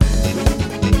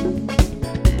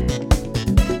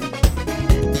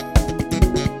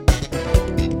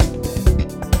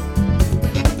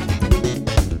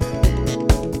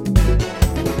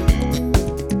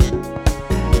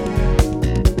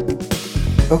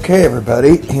Okay,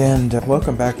 everybody, and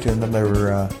welcome back to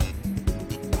another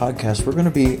podcast. We're going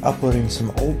to be uploading some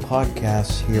old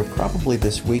podcasts here, probably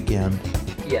this weekend.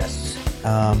 Yes.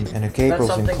 And if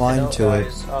Gabriel's inclined to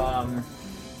it.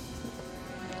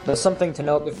 There's something to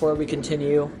note before we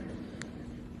continue.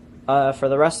 For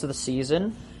the rest of the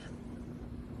season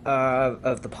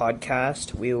of the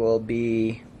podcast, we will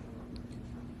be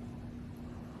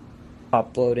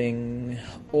uploading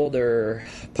older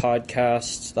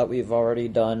podcasts that we've already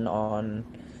done on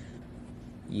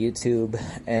YouTube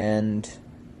and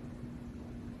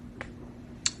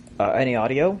any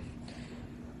audio.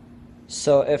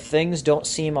 So if things don't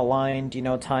seem aligned,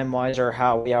 time-wise or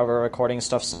how we have our recording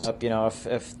stuff set up,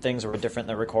 if things were different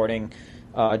than recording,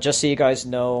 just so you guys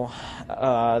know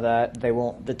that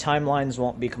the timelines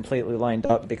won't be completely lined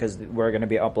up because we're going to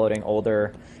be uploading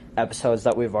older episodes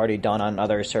that we've already done on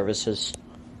other services.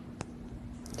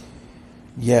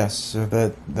 Yes, so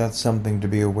that's something to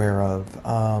be aware of.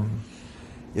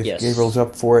 If Yes. Gabriel's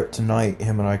up for it tonight,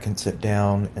 him and I can sit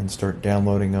down and start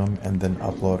downloading them and then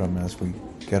upload them as we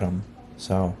get them.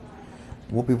 So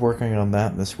we'll be working on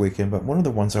that this weekend. But one of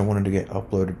the ones I wanted to get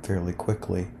uploaded fairly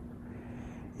quickly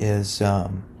is I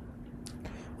want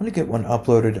to get one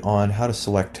uploaded on how to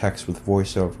select text with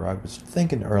VoiceOver. I was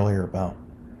thinking earlier about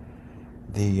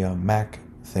the Mac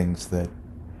things that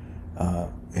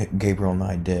Gabriel and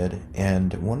I did,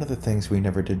 and one of the things we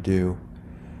never did do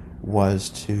was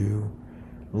to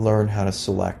learn how to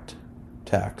select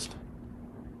text.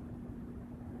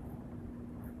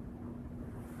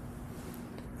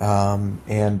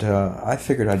 And I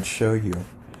figured I'd show you.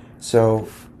 So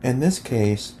in this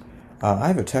case, I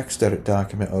have a TextEdit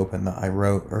document open that I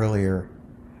wrote earlier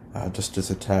just as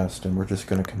a test, and we're just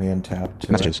going to Command Tab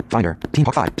to Messages, Finder, Team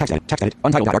Hawk 5, TextEdit,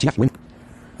 Untitled.rtf, win.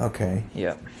 Okay.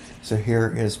 Yeah. So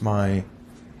here is my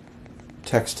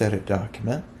TextEdit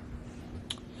document.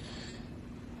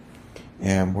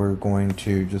 And we're going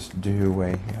to just do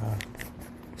a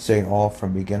say all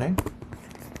from beginning.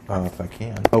 If I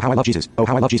can. Oh, how I love Jesus. Oh,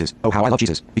 how I love Jesus. Oh, how I love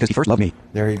Jesus. Because he first loved me.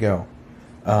 There you go.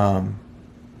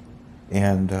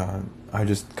 And I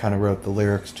just kind of wrote the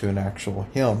lyrics to an actual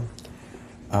hymn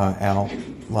out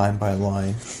line by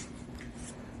line.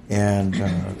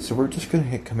 And so we're just going to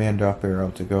hit Command up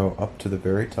arrow to go up to the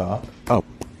very top. Oh.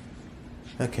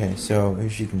 Okay, so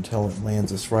as you can tell, it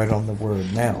lands us right on the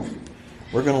word. Now,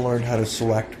 we're going to learn how to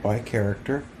select by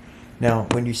character. Now,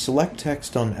 when you select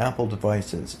text on Apple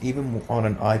devices, even on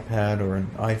an iPad or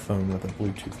an iPhone with a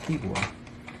Bluetooth keyboard,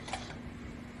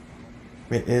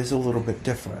 it is a little bit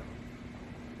different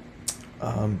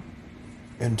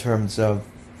in terms of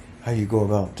how you go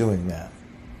about doing that.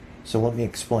 So let me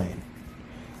explain.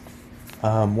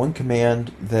 One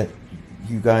command that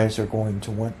you guys are going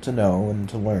to want to know and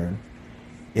to learn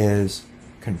is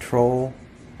Control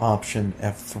Option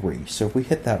F3. So if we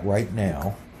hit that right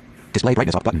now, Display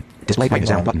brightness off button. Display brightness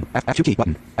down button. F2 key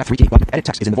button. F3 key button. Edit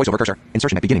text is in the voiceover cursor.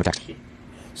 Insertion at beginning of text.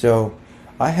 So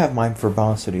I have my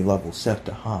verbosity level set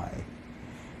to high,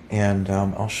 and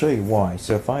I'll show you why.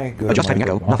 So if I go Adjust to my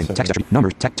typing echo. Nothing. Text attribute.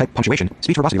 Numbers. Type punctuation.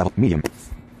 Speech verbosity level. Medium.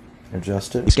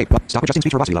 adjust it. Escape. Stop adjusting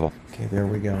speech verbosity level. Okay, there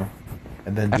we go.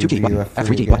 And then F2 key do button. F3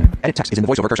 F3 key again. button. Edit text is in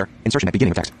the voiceover cursor. Insertion at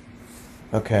beginning of text.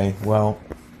 Okay, well,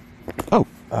 Oh.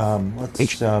 let's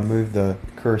H. Move the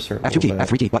cursor a F2 little key. bit.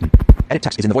 F3 key button. Edit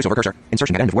text is in the voiceover cursor.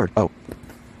 Insertion at end of word. Oh.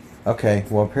 Okay,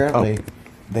 well, apparently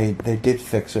they did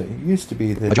fix it. It used to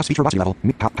be that Adjust speech verbosity level.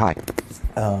 High.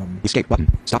 Escape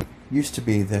button. Stop. used to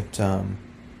be that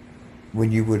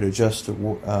when you would adjust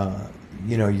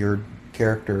your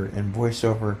character in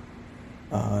VoiceOver,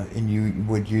 and you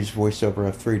would use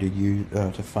VoiceOver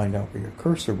F3 to find out where your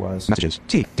cursor was. Messages.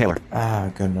 T. Taylor.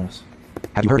 Ah, goodness.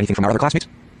 Have you heard anything from our other classmates?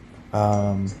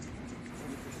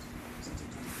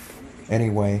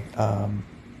 Anyway,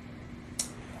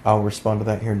 I'll respond to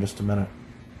that here in just a minute.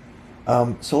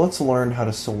 So let's learn how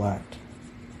to select.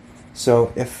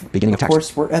 So if, Beginning of of text.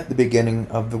 course, we're at the beginning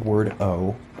of the word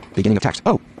O. Beginning of text.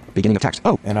 Oh. Beginning of text.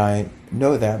 Oh. And I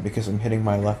know that because I'm hitting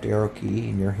my left arrow key,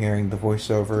 and you're hearing the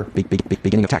voiceover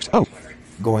Beginning of text. Oh.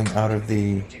 going out of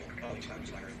the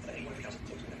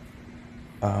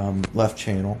left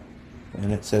channel,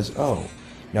 and it says "Oh."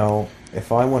 Now,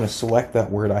 if I want to select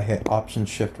that word, I hit Option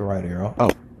Shift right arrow.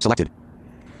 Oh. Selected.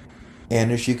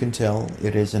 And as you can tell,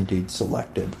 it is indeed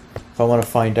selected. If I want to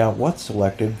find out what's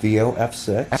selected, VO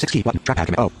F6. F6 key button. Trackpad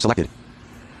command. Oh. Selected.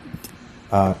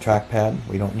 Trackpad,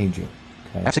 we don't need you.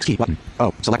 Okay. F6 key button.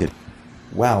 Oh. Selected.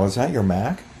 Wow, is that your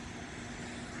Mac?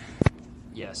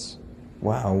 Yes.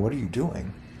 Wow, what are you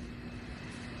doing?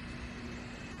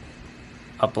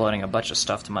 Uploading a bunch of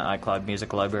stuff to my iCloud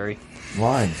music library.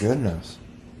 My goodness.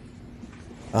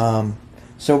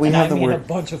 So we And have I the mean a word.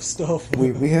 bunch of stuff.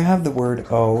 We have the word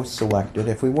O selected.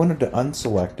 If we wanted to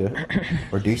unselect it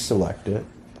or deselect it,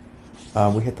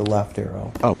 we hit the left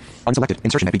arrow. O. Unselected.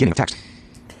 Insertion at beginning of text.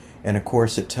 And of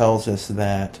course it tells us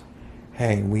that,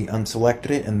 hey, we unselected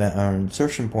it and that our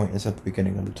insertion point is at the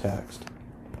beginning of the text.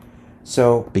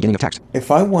 So Beginning of text.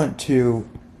 if I move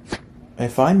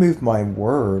my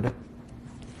word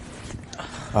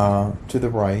to the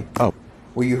right, O.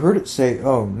 well, you heard it say,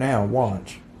 oh, now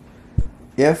watch.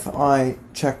 If I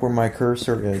check where my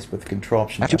cursor is with Control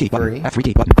Option F2 key button. F3, F3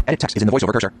 key button. Edit text is in the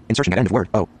voiceover cursor. Insertion at end of word.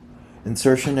 O.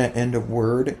 insertion at end of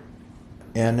word,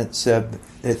 and it said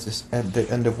it's at the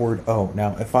end of word O.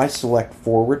 Now, if I select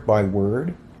forward by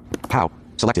word, How.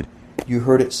 Selected. you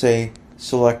heard it say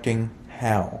selecting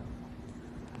how.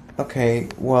 Okay,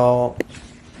 well,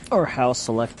 Or how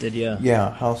selected, yeah.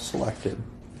 yeah, how selected.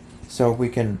 So we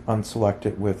can unselect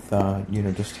it with,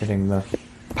 just hitting the,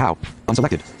 How.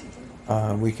 Unselected.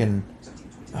 we can,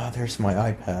 there's my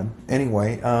iPad.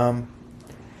 Anyway,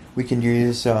 we can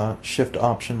use Shift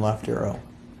Option Left arrow.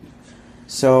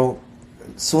 So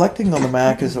selecting on the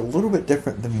Mac is a little bit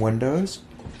different than Windows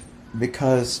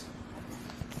because,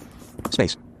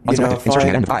 Space. You know, Unselected. if Insertion I-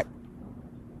 at end of I.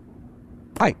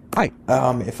 Hi.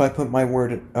 if I put my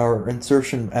word or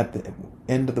insertion at the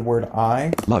end of the word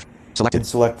I Love. Selected. and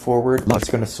select forward, Love. it's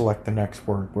going to select the next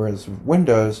word. Whereas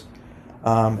Windows,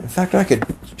 in fact, I could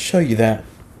show you that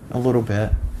a little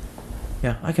bit.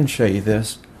 Yeah, I can show you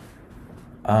this.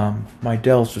 My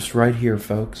Dell's just right here,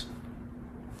 folks.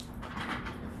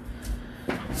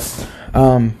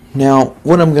 Now,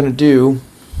 what I'm going to do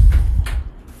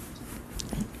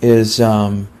is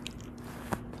open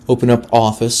up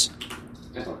Office.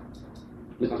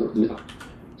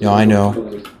 Yeah, I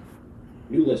know.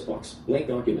 New list box. Blank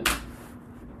document.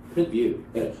 Print view.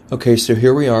 Edit. Okay, so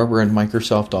here we are. We're in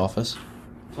Microsoft Office.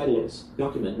 Title is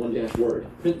document 1-word.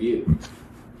 Print view.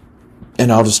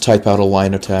 And I'll just type out a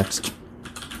line of text.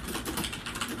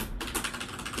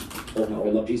 Oh, how I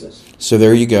love Jesus. So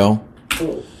there you go.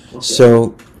 Oh, okay.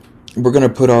 So we're going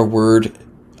to put our word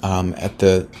at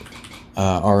the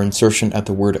our insertion at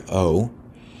the word O.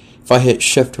 If I hit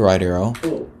Shift right arrow,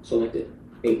 Oh, selected.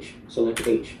 H. Select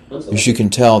H. Unselected. as you can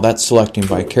tell, that's selecting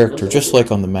by character, just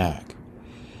like on the Mac.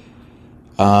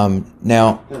 Now,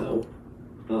 How.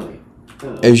 I.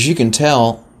 How. as you can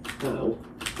tell, How.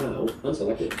 How.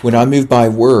 Unselected. when I move by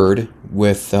word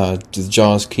with the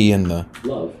JAWS key and the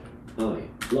Love. I.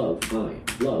 Love.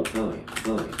 I. Love.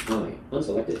 I.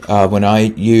 Unselected. when I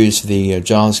use the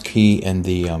JAWS key and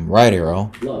the right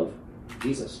arrow, Love.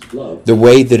 Jesus. Love. the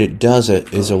way that it does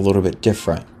it is a little bit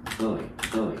different. I.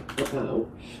 How.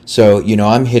 So,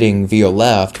 I'm hitting VO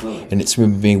left, and it's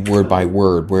moving me word by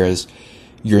word, whereas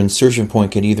your insertion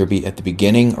point can either be at the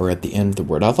beginning or at the end of the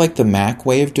word. I like the Mac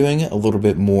way of doing it a little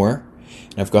bit more,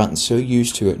 and I've gotten so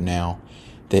used to it now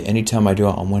that anytime I do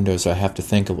it on Windows, I have to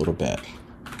think a little bit.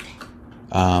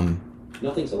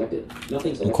 Nothing selected.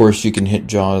 Nothing selected. Of course, you can hit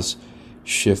JAWS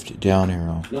Shift down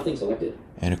arrow, Nothing selected.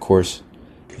 and of course,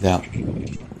 that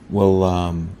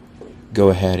will go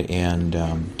ahead and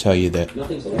tell you that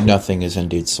Nothing selected. nothing is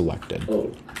indeed selected. Oh.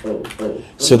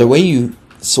 So the way you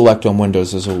select on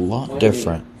Windows is a lot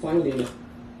different. File name.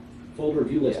 Folder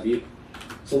view list view.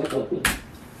 Select eloquent.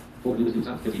 Folder list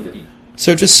tab 15.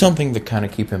 So just something to kind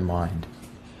of keep in mind.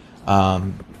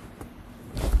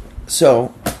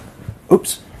 So,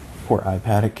 oops, poor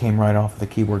iPad, it came right off the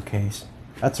keyboard case.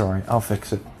 That's alright, I'll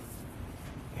fix it.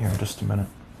 Here in just a minute.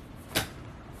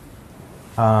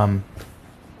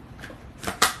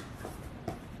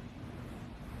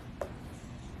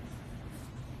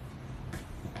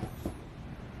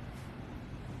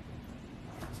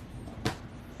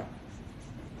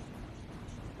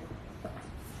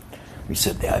 We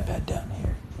set the iPad down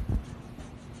here.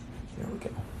 There we go.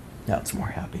 Now it's more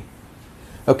happy.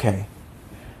 Okay.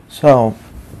 So,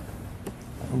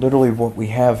 literally what we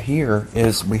have here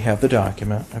is we have the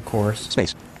document, of course.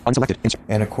 Space. Unselected.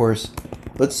 And of course,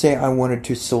 let's say I wanted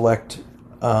to select,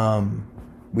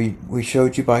 we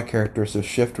showed you by character, so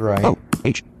Shift right. O.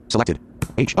 H. Selected.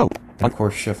 H. O. And of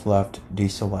course, Shift left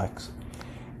deselects.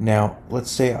 Now,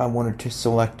 let's say I wanted to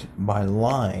select by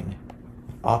line.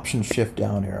 Option Shift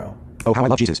down arrow. Oh, how I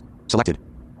love Jesus. Selected.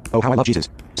 Oh, how I love Jesus.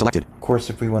 Selected. Of course,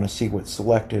 if we want to see what's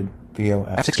selected, VO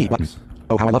F6 key button. F6.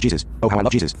 Oh, how I love Jesus. Oh, how I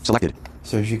love Jesus. Selected.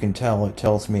 So as you can tell, it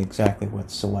tells me exactly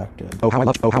what's selected. Oh, how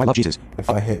I love Jesus. If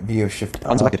I hit VO Shift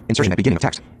up, Unselected. Insertion at beginning of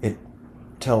text. it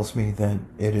tells me that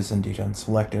it is indeed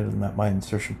unselected and that my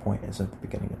insertion point is at the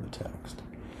beginning of the text.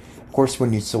 Of course,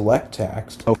 when you select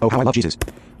text, Oh, how I love Jesus.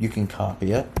 you can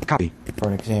copy it, Copy. for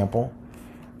an example,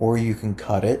 or you can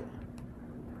cut it,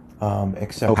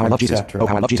 etc. Oh, how I love Jesus. etc. Oh,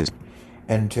 how I love Jesus.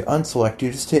 And to unselect, you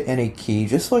just hit any key,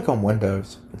 just like on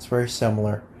Windows. It's very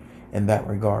similar in that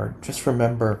regard. Just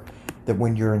remember that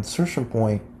when your insertion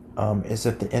point is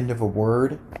at the end of a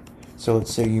word, so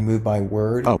let's say you move by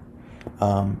word,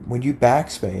 when you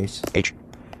backspace, H.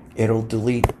 it'll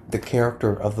delete the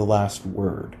character of the last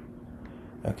word.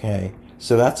 Okay,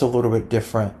 so that's a little bit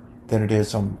different than it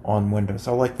is on Windows.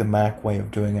 I like the Mac way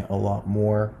of doing it a lot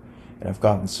more, and I've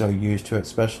gotten so used to it,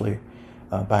 especially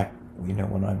back,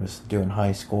 when I was doing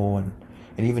high school, and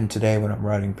even today when I'm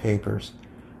writing papers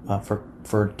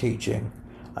for teaching.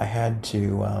 I had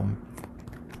to,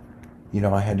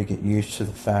 I had to get used to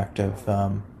the fact of,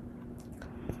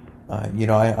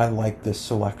 I like this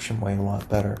selection way a lot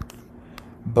better.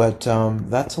 But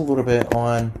that's a little bit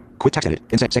on... Quick text edit.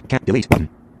 Insert second delete button.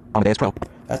 Amadeus Pro.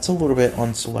 That's a little bit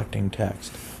on selecting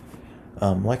text.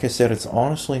 Like I said, it's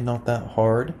honestly not that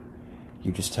hard.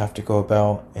 You just have to go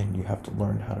about and you have to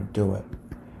learn how to do it.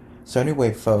 So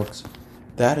anyway, folks,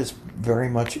 that is very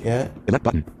much it. Elect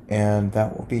button. And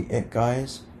that will be it,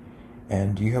 guys.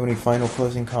 And do you have any final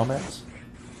closing comments?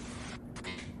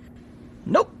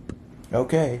 Nope.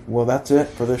 Okay, well that's it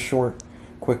for this short,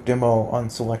 quick demo on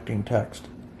selecting text.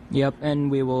 Yep, and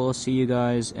we will see you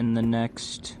guys in the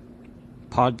next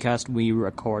podcast we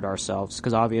record ourselves,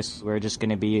 because obviously we're just going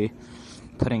to be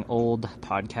putting old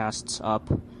podcasts up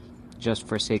just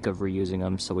for sake of reusing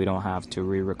them, so we don't have to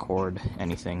re-record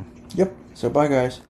anything. Yep, so bye guys.